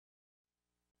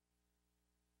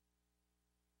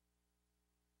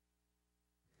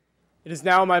It is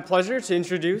now my pleasure to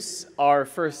introduce our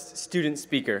first student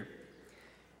speaker,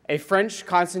 a French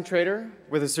concentrator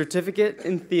with a certificate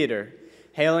in theater,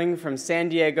 hailing from San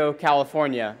Diego,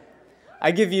 California. I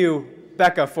give you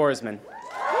Becca Foresman.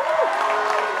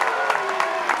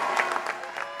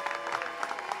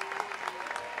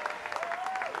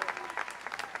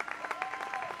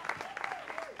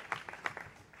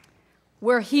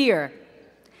 We're here.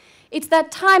 It's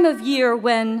that time of year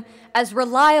when, as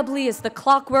reliably as the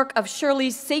clockwork of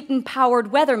Shirley's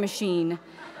Satan-powered weather machine,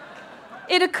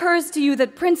 it occurs to you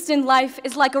that Princeton life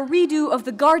is like a redo of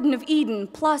the Garden of Eden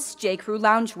plus J.Crew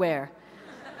loungewear.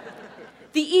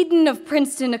 The Eden of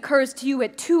Princeton occurs to you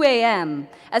at 2 a.m.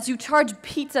 as you charge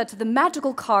pizza to the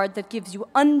magical card that gives you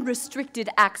unrestricted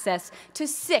access to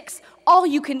 6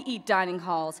 all-you-can-eat dining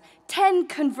halls, 10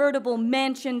 convertible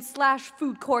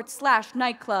mansion/food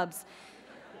court/nightclubs,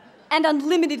 and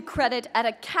unlimited credit at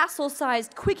a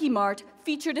castle-sized Quickie Mart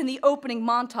featured in the opening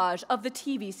montage of the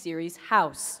TV series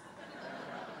House.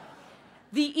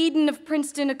 The Eden of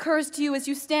Princeton occurs to you as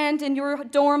you stand in your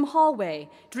dorm hallway,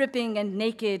 dripping and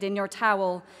naked in your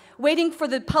towel, waiting for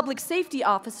the public safety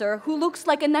officer who looks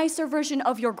like a nicer version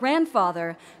of your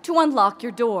grandfather to unlock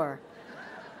your door.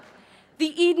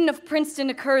 The Eden of Princeton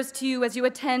occurs to you as you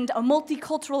attend a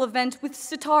multicultural event with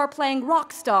sitar-playing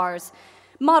rock stars,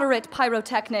 moderate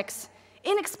pyrotechnics,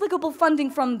 inexplicable funding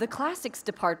from the classics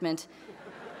department,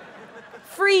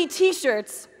 free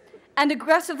t-shirts, and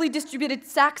aggressively distributed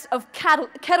sacks of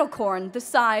kettle corn the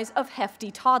size of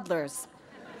hefty toddlers.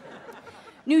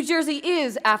 New Jersey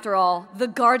is, after all, the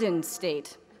Garden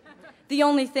State. The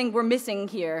only thing we're missing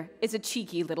here is a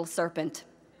cheeky little serpent.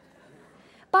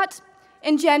 But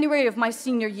in January of my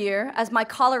senior year, as my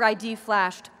caller ID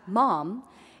flashed, "Mom,"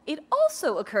 it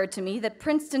also occurred to me that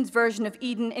Princeton's version of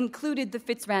Eden included the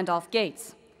Fitz-Randolph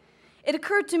Gates. It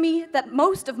occurred to me that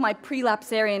most of my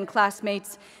prelapsarian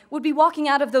classmates would be walking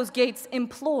out of those gates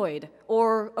employed,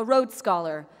 or a Rhodes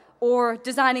Scholar, or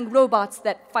designing robots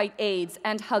that fight AIDS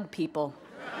and hug people.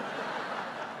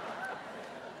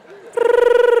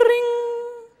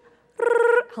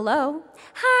 Hello?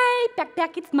 Hi,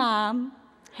 Beck, it's Mom.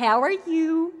 How are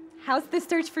you? How's the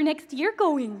search for next year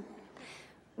going?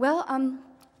 Well,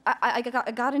 I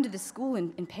got into this school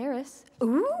in Paris.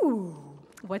 Ooh,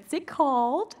 what's it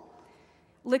called?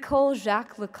 L'École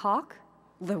Jacques Lecoq.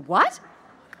 The what?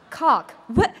 Coq.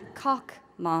 What? Coq,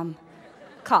 Mom.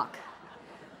 Coq.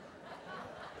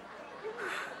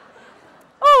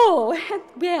 Oh,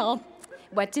 well,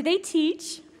 what do they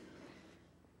teach?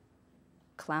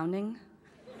 Clowning.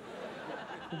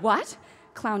 What?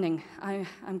 Clowning.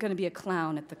 I'm going to be a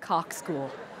clown at the Coq School.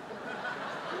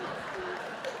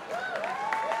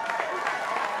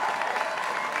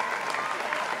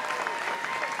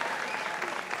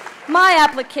 My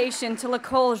application to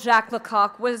l'École Jacques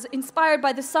Lecoq was inspired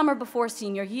by the summer before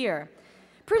senior year.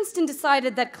 Princeton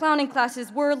decided that clowning classes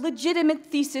were legitimate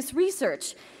thesis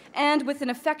research, and with an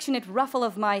affectionate ruffle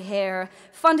of my hair,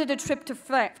 funded a trip to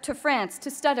France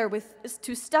to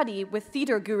study with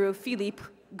theater guru Philippe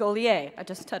Gaulier. I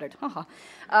just stuttered. Oh,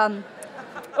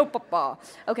 papa.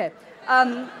 Okay.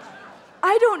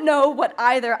 I don't know what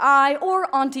either I or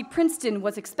Auntie Princeton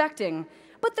was expecting,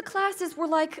 but the classes were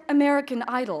like American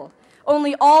Idol.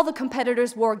 Only all the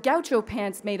competitors wore gaucho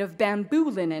pants made of bamboo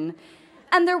linen,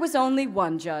 and there was only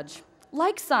one judge.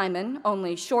 Like Simon,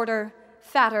 only shorter,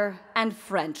 fatter, and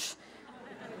French.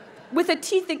 With a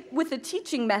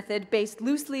teaching method based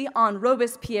loosely on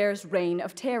Robespierre's Reign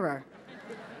of Terror.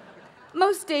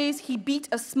 Most days, he beat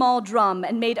a small drum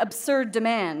and made absurd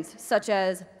demands, such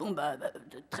as,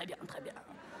 très bien, très bien.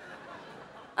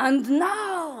 And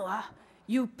now,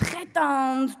 you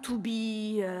pretend to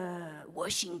be a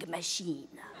washing machine.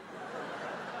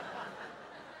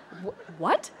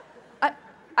 What?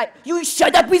 You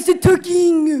shut up with the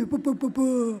talking!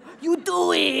 You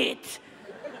do it!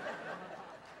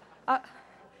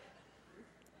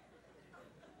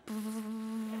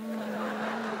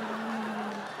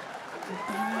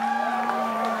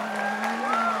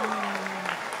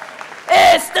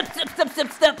 Hey,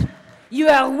 stop! You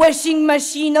are a washing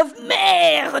machine of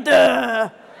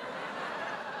merde!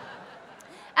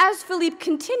 As Philippe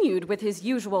continued with his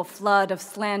usual flood of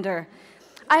slander,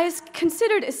 I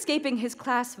considered escaping his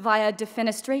class via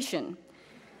defenestration.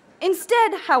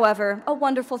 Instead, however, a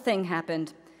wonderful thing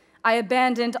happened. I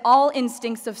abandoned all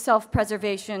instincts of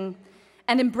self-preservation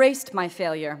and embraced my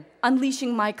failure,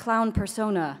 unleashing my clown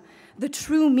persona, the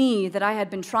true me that I had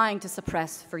been trying to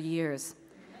suppress for years.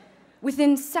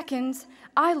 Within seconds,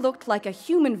 I looked like a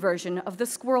human version of the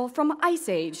squirrel from Ice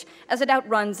Age as it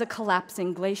outruns a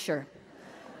collapsing glacier.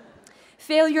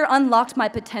 Failure unlocked my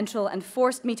potential and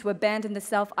forced me to abandon the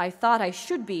self I thought I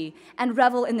should be and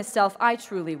revel in the self I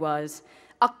truly was.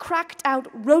 A cracked-out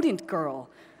rodent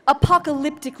girl,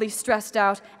 apocalyptically stressed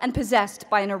out and possessed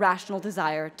by an irrational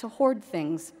desire to hoard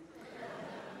things.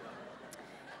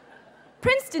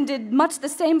 Princeton did much the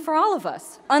same for all of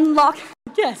us, unlocking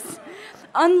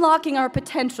our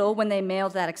potential when they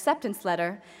mailed that acceptance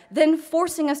letter, then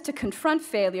forcing us to confront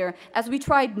failure as we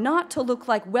tried not to look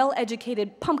like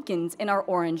well-educated pumpkins in our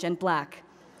orange and black.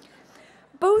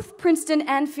 Both Princeton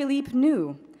and Philippe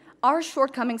knew our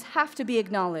shortcomings have to be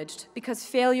acknowledged because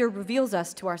failure reveals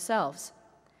us to ourselves.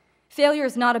 Failure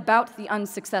is not about the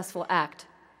unsuccessful act.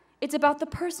 It's about the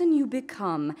person you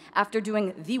become after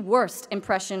doing the worst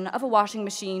impression of a washing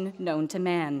machine known to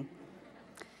man.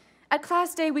 At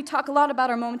class day, we talk a lot about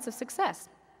our moments of success,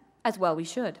 as well we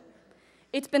should.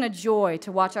 It's been a joy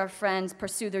to watch our friends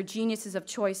pursue their geniuses of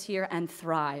choice here and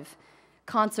thrive.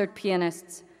 Concert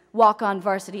pianists, walk-on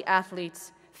varsity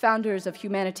athletes, founders of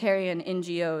humanitarian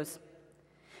NGOs.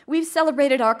 We've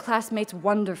celebrated our classmates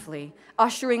wonderfully,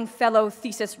 ushering fellow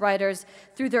thesis writers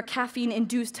through their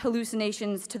caffeine-induced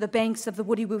hallucinations to the banks of the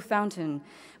Woody Woo Fountain,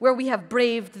 where we have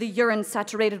braved the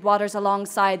urine-saturated waters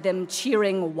alongside them,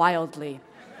 cheering wildly.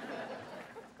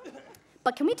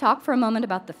 But can we talk for a moment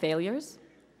about the failures?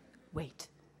 Wait,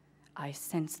 I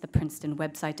sense the Princeton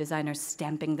website designers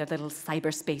stamping their little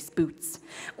cyberspace boots.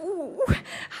 Ooh,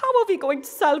 how are we going to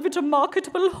salvage a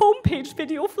marketable homepage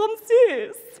video from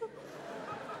this?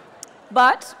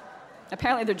 But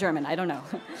apparently they're German, I don't know.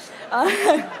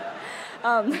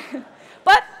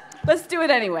 But let's do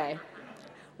it anyway.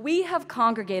 We have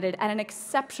congregated at an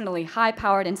exceptionally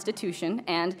high-powered institution,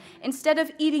 and instead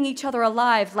of eating each other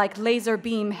alive like laser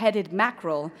beam-headed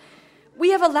mackerel,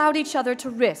 we have allowed each other to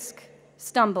risk,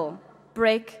 stumble,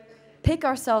 break, pick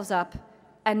ourselves up,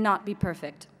 and not be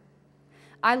perfect.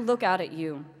 I look out at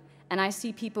you, and I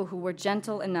see people who were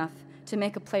gentle enough to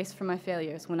make a place for my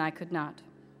failures when I could not.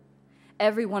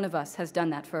 Every one of us has done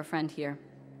that for a friend here.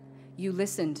 You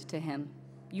listened to him.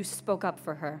 You spoke up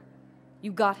for her.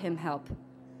 You got him help.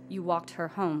 You walked her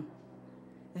home.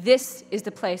 This is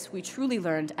the place we truly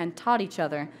learned and taught each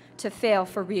other to fail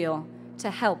for real, to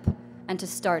help, and to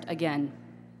start again.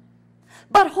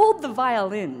 But hold the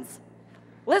violins.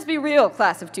 Let's be real,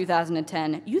 class of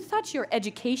 2010. You thought your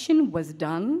education was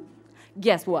done?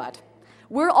 Guess what?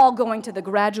 We're all going to the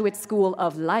Graduate School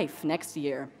of Life next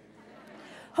year.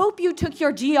 Hope you took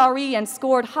your GRE and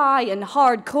scored high in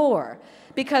hardcore,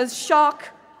 because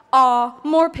shock, awe,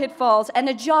 more pitfalls, and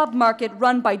a job market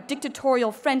run by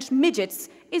dictatorial French midgets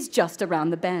is just around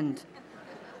the bend.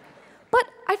 But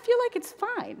I feel like it's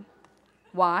fine.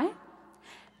 Why?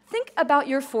 Think about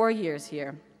your 4 years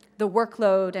here, the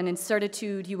workload and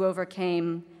incertitude you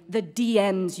overcame, the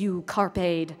DMs you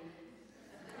carped.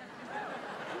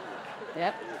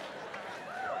 Yep.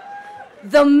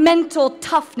 The mental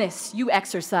toughness you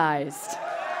exercised.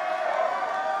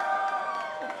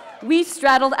 We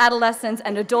straddled adolescence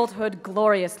and adulthood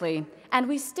gloriously, and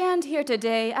we stand here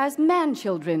today as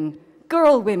man-children,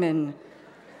 girl-women,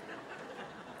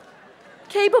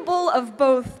 capable of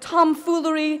both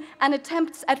tomfoolery and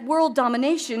attempts at world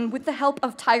domination with the help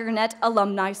of TigerNet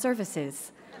alumni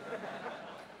services.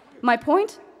 My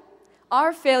point?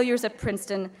 Our failures at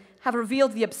Princeton have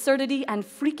revealed the absurdity and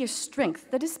freakish strength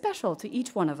that is special to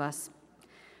each one of us.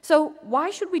 So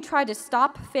why should we try to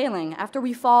stop failing after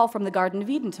we fall from the Garden of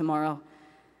Eden tomorrow?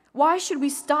 Why should we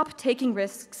stop taking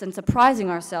risks and surprising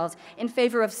ourselves in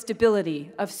favor of stability,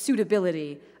 of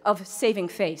suitability, of saving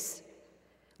face?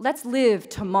 Let's live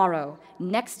tomorrow,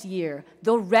 next year,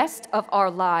 the rest of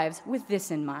our lives with this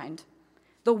in mind.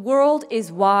 The world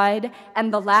is wide,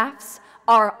 and the laughs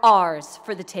are ours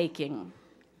for the taking.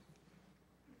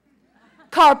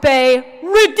 Carpe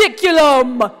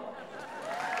ridiculum!